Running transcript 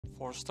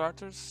For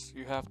starters,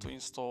 you have to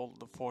install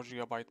the 4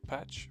 GB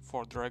patch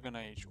for Dragon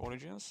Age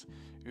Origins.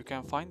 You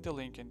can find the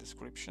link in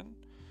description.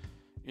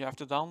 You have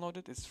to download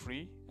it, it's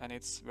free and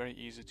it's very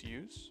easy to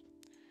use.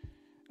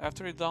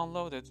 After you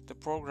download it, the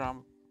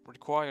program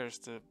requires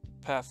the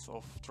path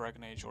of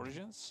Dragon Age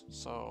Origins.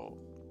 So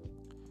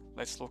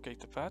let's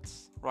locate the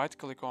path. Right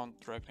click on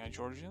Dragon Age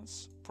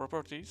Origins,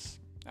 Properties,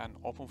 and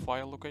Open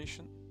File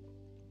Location.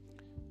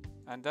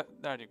 And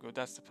there you go,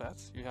 that's the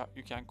path.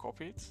 You can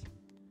copy it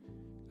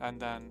and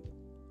then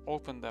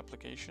open the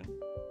application.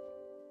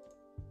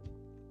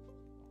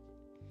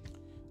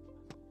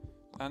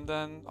 And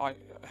then I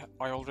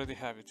already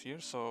have it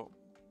here, so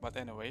but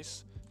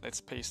anyways,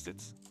 let's paste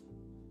it.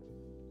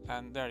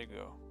 And there you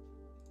go.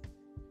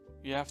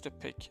 You have to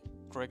pick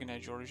Dragon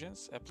Age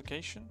Origins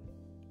application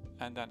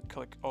and then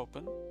click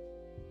open,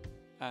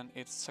 and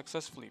it's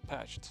successfully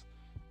patched.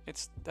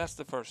 That's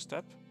the first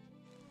step.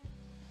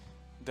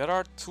 There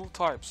are two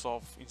types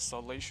of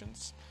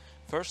installations.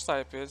 First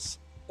type is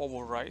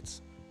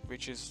overwrite,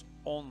 which is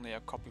only a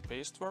copy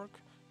paste work,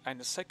 and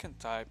the second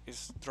type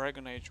is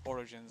Dragon Age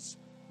Origins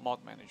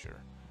Mod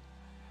Manager.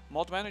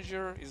 Mod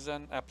Manager is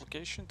an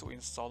application to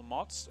install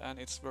mods and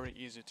it's very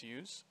easy to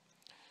use.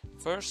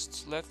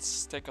 First,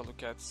 let's take a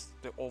look at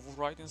the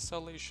override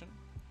installation.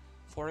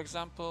 For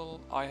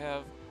example, I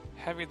have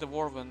Heavy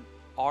Dwarven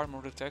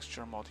Armor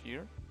Texture mod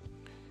here.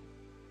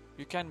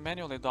 You can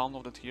manually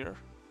download it here.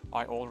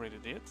 I already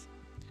did.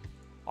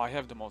 I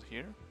have the mod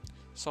here.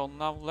 So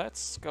now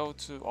let's go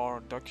to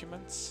our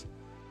documents,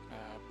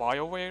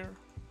 BioWare,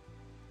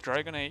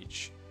 Dragon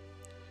Age,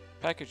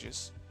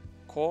 Packages,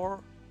 Core,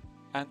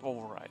 and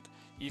Override.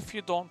 If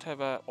you don't have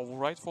an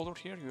override folder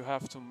here, you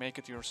have to make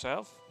it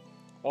yourself.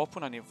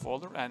 Open a new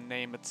folder and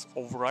name it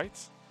Override,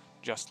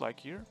 just like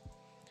here.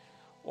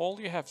 All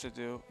you have to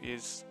do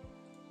is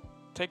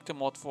take the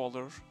mod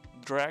folder,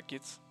 drag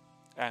it,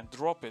 and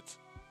drop it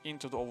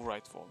into the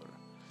override folder.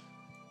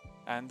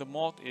 And the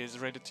mod is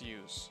ready to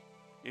use.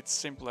 It's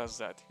simple as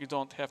that. You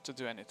don't have to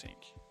do anything.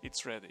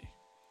 It's ready.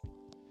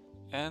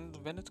 And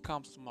when it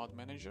comes to Mod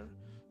Manager,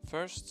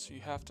 first you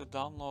have to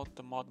download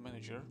the Mod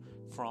Manager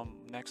from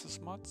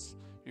Nexus Mods.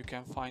 You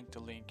can find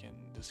the link in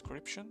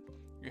description.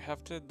 You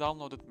have to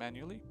download it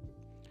manually.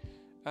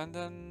 And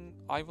then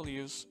I will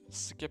use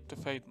Skip the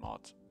Fade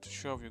mod to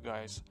show you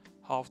guys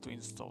how to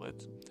install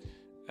it.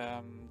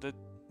 The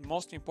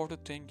most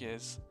important thing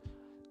is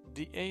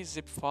the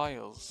DAZIP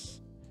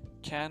files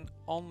can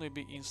only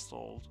be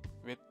installed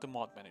with the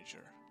mod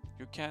manager.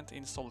 You can't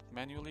install it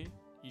manually.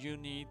 You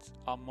need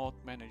a mod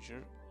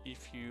manager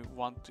if you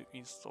want to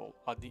install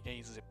a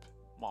DAZIP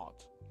mod.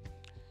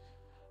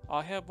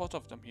 I have both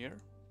of them here.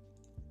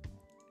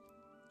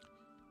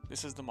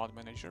 This is the mod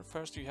manager.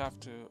 First you have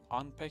to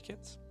unpack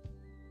it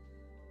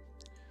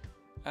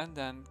and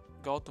then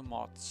go to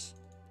mods,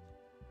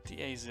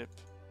 DAZIP,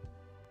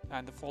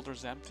 and the folder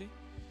is empty.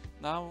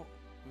 Now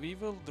we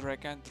will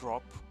drag and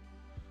drop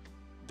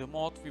the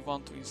mod we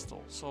want to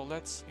install. So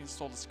let's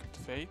install the Skip the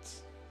Fade,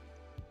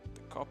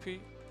 the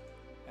copy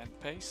and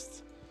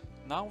paste.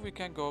 Now we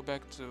can go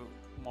back to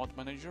Mod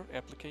Manager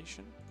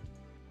application,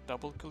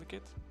 double click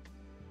it,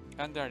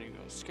 and there you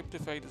go. Skip the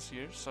Fade is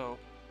here. So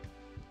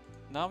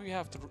now you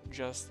have to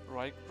just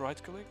right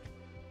click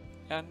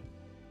and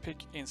pick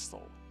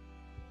install.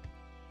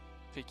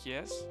 Pick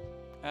yes,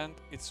 and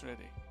it's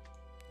ready.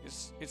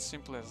 It's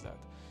simple as that.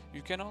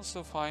 You can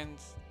also find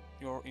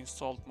your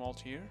installed mod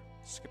here,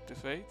 Skip the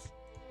Fade.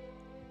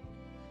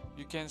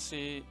 You can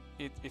see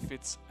it if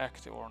it's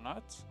active or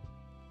not,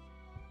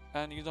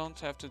 and you don't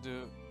have to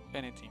do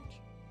anything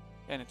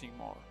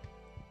more.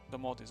 The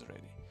mod is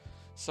ready.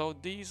 So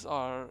these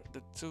are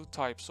the two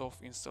types of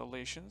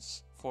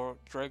installations for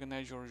Dragon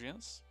Age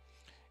Origins.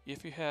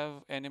 If you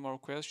have any more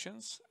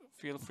questions,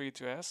 feel free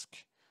to ask.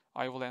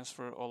 I will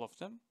answer all of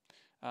them.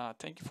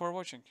 Thank you for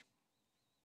watching.